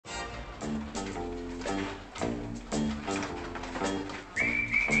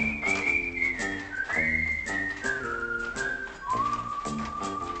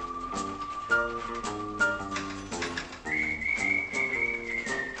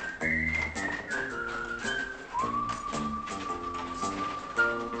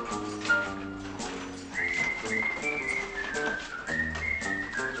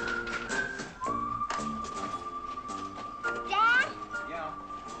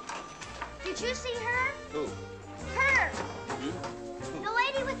Did you see her? Who? Her. Hmm? The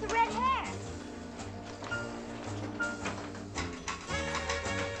lady with the red hair.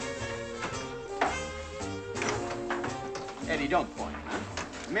 Eddie, don't point, huh?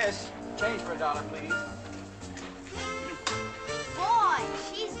 Miss, change for $1, please. Boy,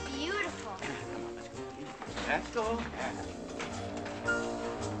 she's beautiful. Come on, let's go. Let's go.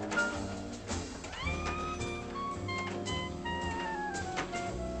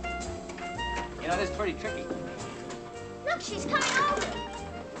 You know, this is pretty tricky. Look, she's coming over.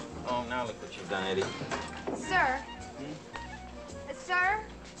 Oh, now look what you've done, Eddie. Sir? Sir?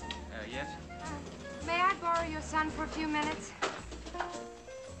 Yes? May I borrow your son for a few minutes?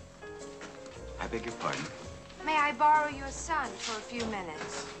 I beg your pardon? May I borrow your son for a few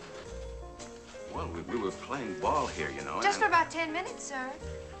minutes? Well, we were playing ball here, you know. Just for about 10 minutes, sir.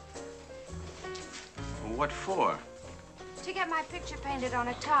 Well, what for? To get my picture painted on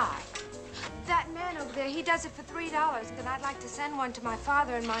a tie. That man over there, he does it for $3, and I'd like to send one to my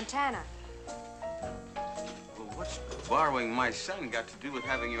father in Montana. Well, what's borrowing my son got to do with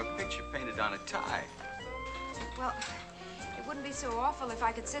having your picture painted on a tie? Well, it wouldn't be so awful if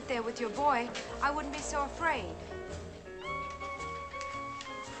I could sit there with your boy. I wouldn't be so afraid.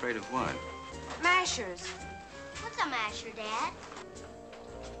 Afraid of what? Mashers. What's a masher, Dad?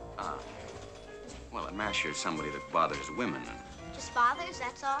 Well, a masher is somebody that bothers women. Just bothers,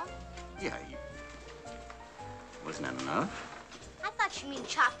 that's all? Yeah, wasn't that enough? I thought you mean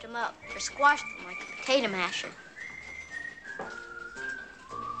chopped them up or squashed them like a potato masher.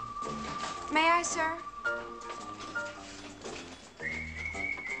 May I, sir?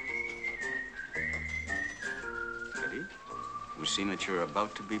 Eddie, we seem that you're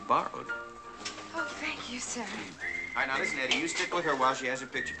about to be borrowed. Oh, thank you, sir. All right, now listen, Eddie, you stick with her while she has her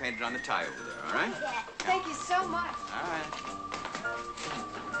picture painted on the tie over there, all right? Yeah. Thank you so much. All right.